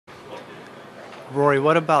Rory,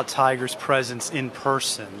 what about Tiger's presence in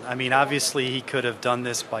person? I mean, obviously he could have done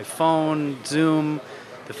this by phone, Zoom.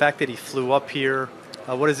 The fact that he flew up here,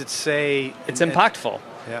 what does it say? It's impactful,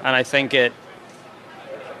 yeah. And I think it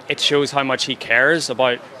shows how much he cares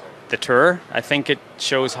about the tour. I think it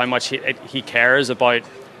shows how much he cares about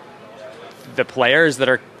the players that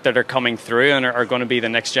are coming through and are going to be the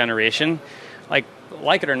next generation. Like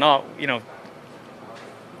it or not,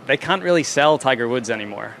 they can't really sell Tiger Woods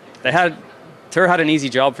anymore. Tour had an easy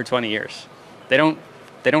job for 20 years. They don't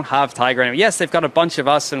have Tiger anymore. Yes, they've got a bunch of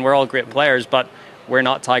us and we're all great players, but we're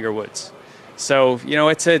not Tiger Woods. So,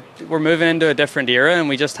 we're moving into a different era and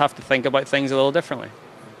we just have to think about things a little differently.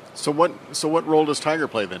 So what role does Tiger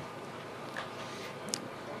play then?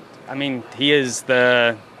 I mean, he's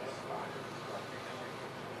the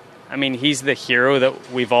hero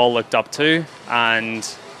that we've all looked up to, and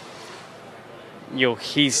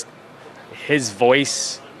his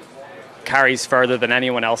voice carries further than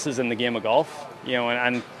anyone else's in the game of golf.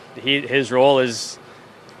 And his role is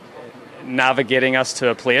navigating us to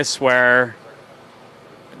a place where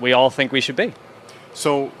we all think we should be.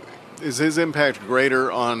 So, is his impact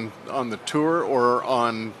greater on the tour or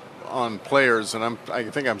on players? And I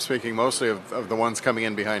think I'm speaking mostly of the ones coming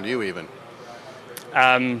in behind you, even.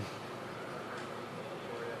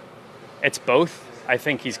 It's both. I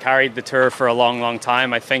think he's carried the tour for a long, long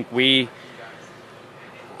time. I think we,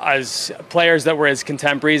 as players that were his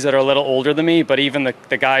contemporaries that are a little older than me, but even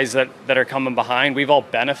the guys that are coming behind, we've all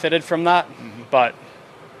benefited from that. Mm-hmm. But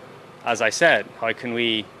as I said, how can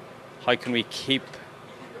we keep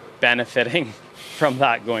benefiting from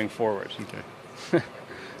that going forward? Okay.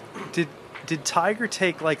 Did Tiger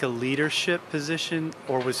take like a leadership position,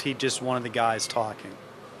 or was he just one of the guys talking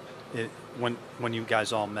when you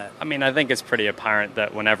guys all met? I mean, I think it's pretty apparent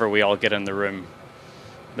that whenever we all get in the room,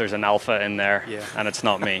 there's an alpha in there, yeah. And it's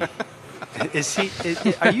not me.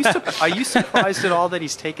 Are you surprised at all that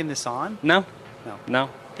he's taken this on? No.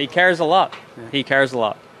 He cares a lot. Yeah. He cares a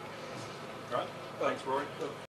lot. All right. Thanks, Rory.